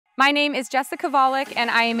My name is Jessica Valek,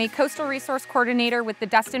 and I am a Coastal Resource Coordinator with the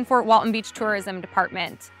Destin-Fort Walton Beach Tourism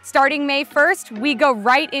Department. Starting May 1st, we go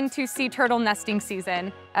right into sea turtle nesting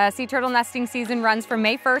season. Sea turtle nesting season runs from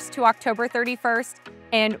May 1st to October 31st,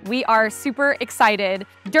 and we are super excited.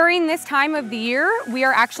 During this time of the year, we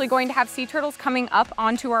are actually going to have sea turtles coming up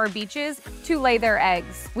onto our beaches to lay their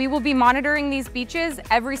eggs. We will be monitoring these beaches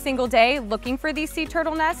every single day, looking for these sea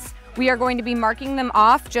turtle nests. We are going to be marking them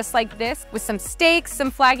off just like this with some stakes, some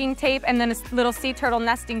flagging tape, and then a little sea turtle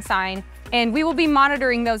nesting sign. And we will be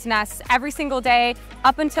monitoring those nests every single day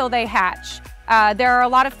up until they hatch. There are a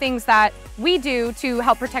lot of things that we do to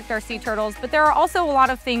help protect our sea turtles, but there are also a lot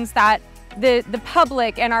of things that the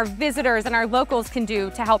public and our visitors and our locals can do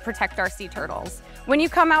to help protect our sea turtles. When you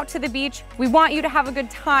come out to the beach, we want you to have a good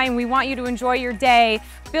time. We want you to enjoy your day,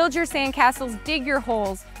 build your sandcastles, dig your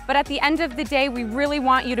holes. But at the end of the day, we really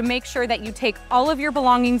want you to make sure that you take all of your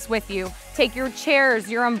belongings with you. Take your chairs,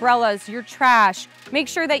 your umbrellas, your trash. Make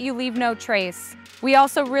sure that you leave no trace. We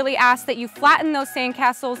also really ask that you flatten those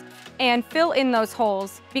sandcastles and fill in those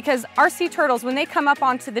holes, because our sea turtles, when they come up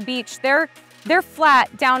onto the beach, they're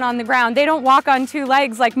flat down on the ground. They don't walk on two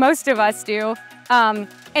legs like most of us do.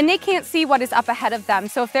 And they can't see what is up ahead of them.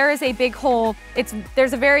 So if there is a big hole,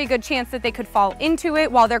 there's a very good chance that they could fall into it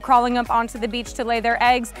while they're crawling up onto the beach to lay their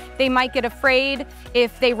eggs. They might get afraid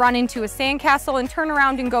if they run into a sandcastle and turn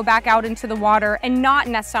around and go back out into the water and not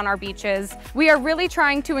nest on our beaches. We are really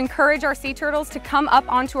trying to encourage our sea turtles to come up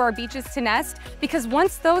onto our beaches to nest, because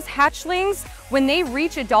once those hatchlings, when they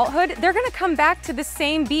reach adulthood, they're gonna come back to the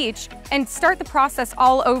same beach and start the process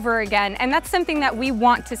all over again. And that's something that we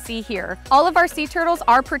want to see here. All of our sea turtles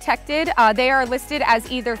are protected. They are listed as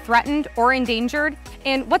either threatened or endangered.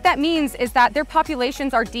 And what that means is that their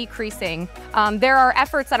populations are decreasing. There are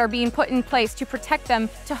efforts that are being put in place to protect them,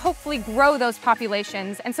 to hopefully grow those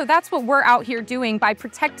populations. And so that's what we're out here doing by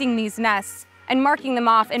protecting these nests and marking them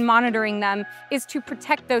off and monitoring them, is to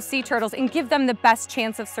protect those sea turtles and give them the best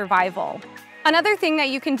chance of survival. Another thing that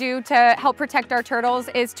you can do to help protect our turtles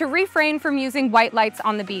is to refrain from using white lights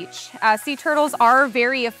on the beach. Sea turtles are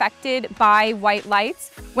very affected by white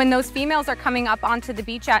lights. When those females are coming up onto the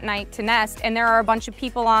beach at night to nest and there are a bunch of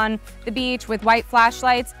people on the beach with white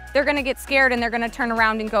flashlights, they're gonna get scared and they're gonna turn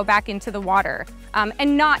around and go back into the water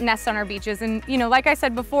and not nest on our beaches. And like I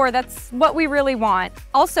said before, that's what we really want.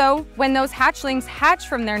 Also, when those hatchlings hatch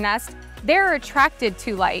from their nest, they're attracted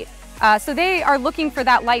to light. So they are looking for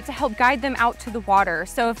that light to help guide them out to the water.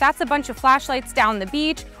 So if that's a bunch of flashlights down the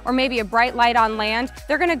beach or maybe a bright light on land,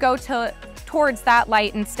 they're gonna go towards that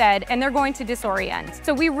light instead, and they're going to disorient.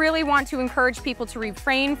 So we really want to encourage people to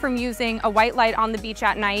refrain from using a white light on the beach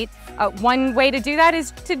at night. One way to do that is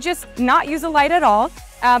to just not use a light at all,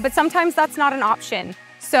 but sometimes that's not an option.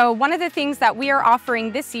 So one of the things that we are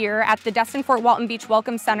offering this year at the Destin-Fort Walton Beach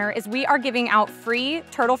Welcome Center is we are giving out free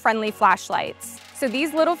turtle-friendly flashlights. So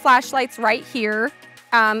these little flashlights right here,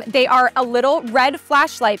 they are a little red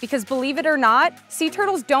flashlight, because believe it or not, sea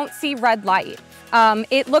turtles don't see red light.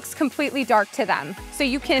 It looks completely dark to them. So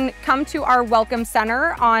you can come to our Welcome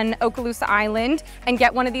Center on Okaloosa Island and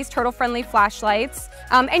get one of these turtle-friendly flashlights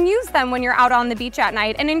and use them when you're out on the beach at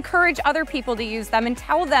night, and encourage other people to use them, and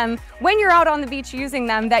tell them when you're out on the beach using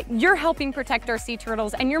them that you're helping protect our sea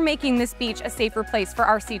turtles and you're making this beach a safer place for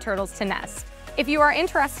our sea turtles to nest. If you are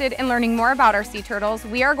interested in learning more about our sea turtles,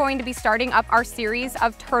 we are going to be starting up our series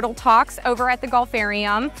of turtle talks over at the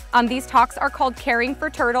Golfarium. These talks are called Caring for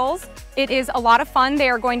Turtles. It is a lot of fun. They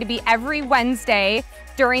are going to be every Wednesday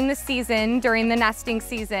during the season, during the nesting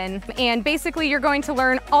season. And basically you're going to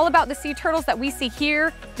learn all about the sea turtles that we see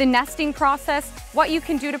here, the nesting process, what you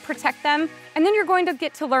can do to protect them. And then you're going to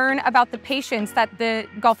get to learn about the patients that the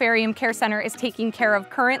Golfarium Care Center is taking care of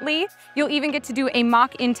currently. You'll even get to do a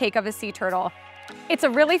mock intake of a sea turtle. It's a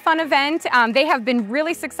really fun event. They have been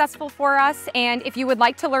really successful for us, and if you would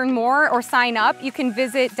like to learn more or sign up, you can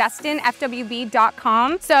visit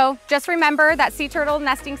destinfwb.com. So just remember that sea turtle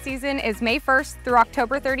nesting season is May 1st through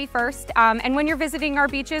October 31st, and when you're visiting our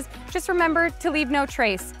beaches, just remember to leave no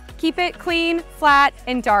trace. Keep it clean, flat,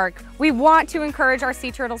 and dark. We want to encourage our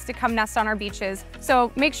sea turtles to come nest on our beaches,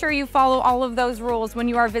 so make sure you follow all of those rules when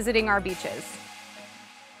you are visiting our beaches.